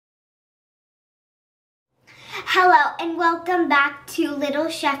Hello and welcome back to Little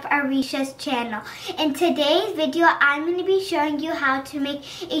Chef Arisha's channel. In today's video, I'm going to be showing you how to make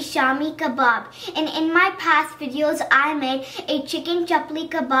a Shaami Kabab. And in my past videos, I made a chicken Chapli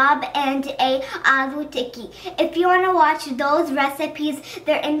kebab and a Aloo Tikki. If you want to watch those recipes,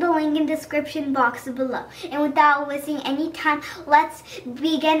 they're in the link in the description box below. And without wasting any time, let's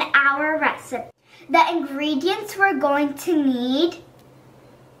begin our recipe. The ingredients we're going to need: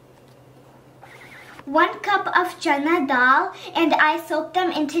 1 cup of Chana Daal, and I soaked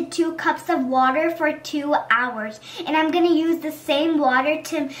them into 2 cups of water for 2 hours. And I'm going to use the same water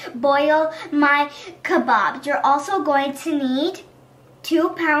to boil my kebabs. You're also going to need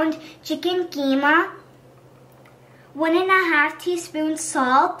 2-pound chicken Qeema, 1.5 teaspoons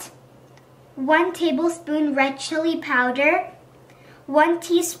salt, 1 tablespoon red chili powder, 1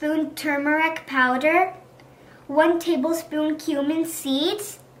 teaspoon turmeric powder, 1 tablespoon cumin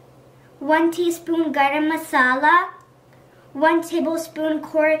seeds, 1 teaspoon Garam Masala, 1 tablespoon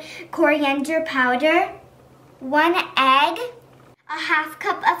coriander powder, 1 egg, a 1/2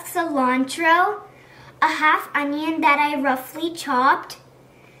 cup of cilantro, a 1/2 onion that I roughly chopped,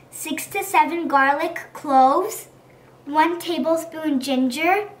 6 to 7 garlic cloves, 1 tablespoon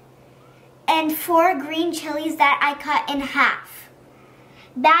ginger, and 4 green chilies that I cut in half.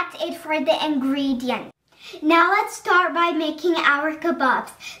 That's it for the ingredients. Now let's start by making our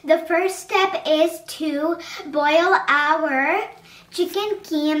kebabs. The first step is to boil our chicken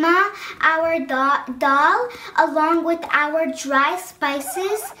Qeema, our dal, along with our dry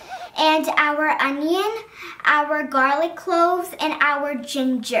spices and our onion, our garlic cloves, and our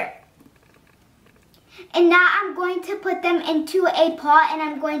ginger. And now I'm going to put them into a pot and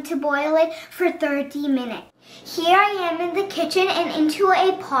I'm going to boil it for 30 minutes. Here I am in the kitchen, and into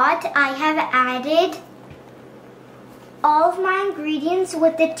a pot I have added all of my ingredients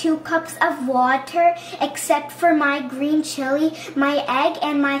with the 2 cups of water, except for my green chili, my egg,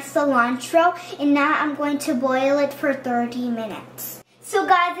 and my cilantro. And now I'm going to boil it for 30 minutes. So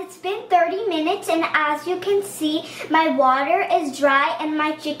guys, it's been 30 minutes, and as you can see, my water is dry and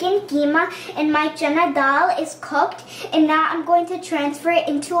my chicken Qeema and my Chana Daal is cooked. And now I'm going to transfer it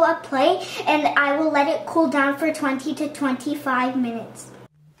into a plate and I will let it cool down for 20 to 25 minutes.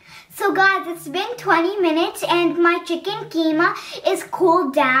 So guys, it's been 20 minutes and my chicken Qeema is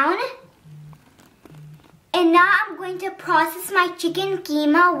cooled down. And now I'm going to process my chicken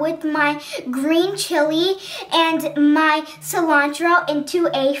Qeema with my green chili and my cilantro into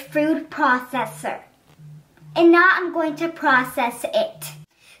a food processor. And now I'm going to process it.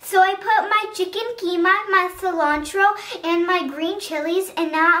 So I put my chicken Qeema, my cilantro, and my green chilies,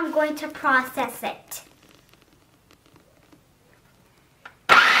 and now I'm going to process it.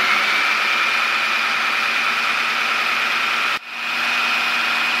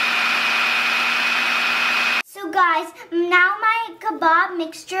 Guys, now my kebab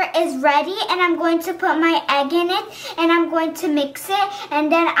mixture is ready, and I'm going to put my egg in it and I'm going to mix it,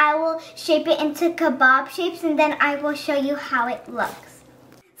 and then I will shape it into kebab shapes, and then I will show you how it looks.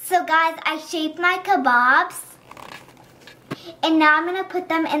 So guys, I shaped my kebabs, and now I'm going to put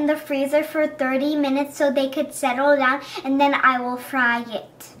them in the freezer for 30 minutes so they could settle down, and then I will fry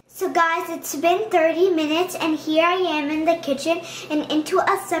it. So guys, it's been 30 minutes and here I am in the kitchen, and into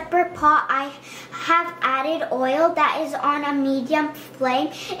a separate pot I have added oil that is on a medium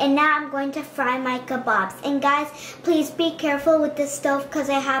flame, and now I'm going to fry my kebabs. And guys, please be careful with the stove because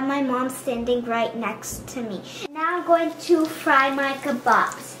I have my mom standing right next to me. Now I'm going to fry my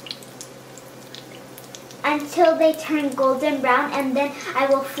kebabs until they turn golden brown, and then I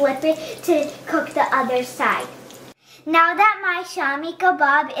will flip it to cook the other side. Now that my Shaami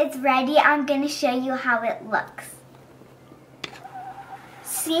Kabab is ready, I'm going to show you how it looks.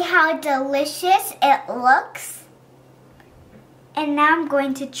 See how delicious it looks? And now I'm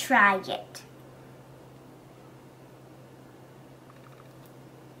going to try it.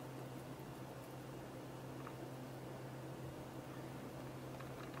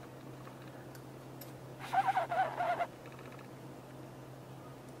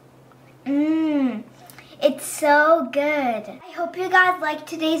 It's so good. I hope you guys liked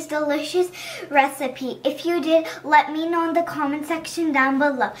today's delicious recipe. If you did, let me know in the comment section down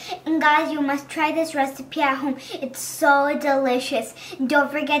below. And guys, you must try this recipe at home. It's so delicious.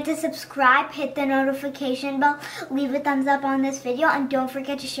 Don't forget to subscribe, hit the notification bell, leave a thumbs up on this video, and don't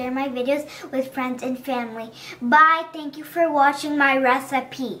forget to share my videos with friends and family. Bye. Thank you for watching my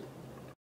recipe.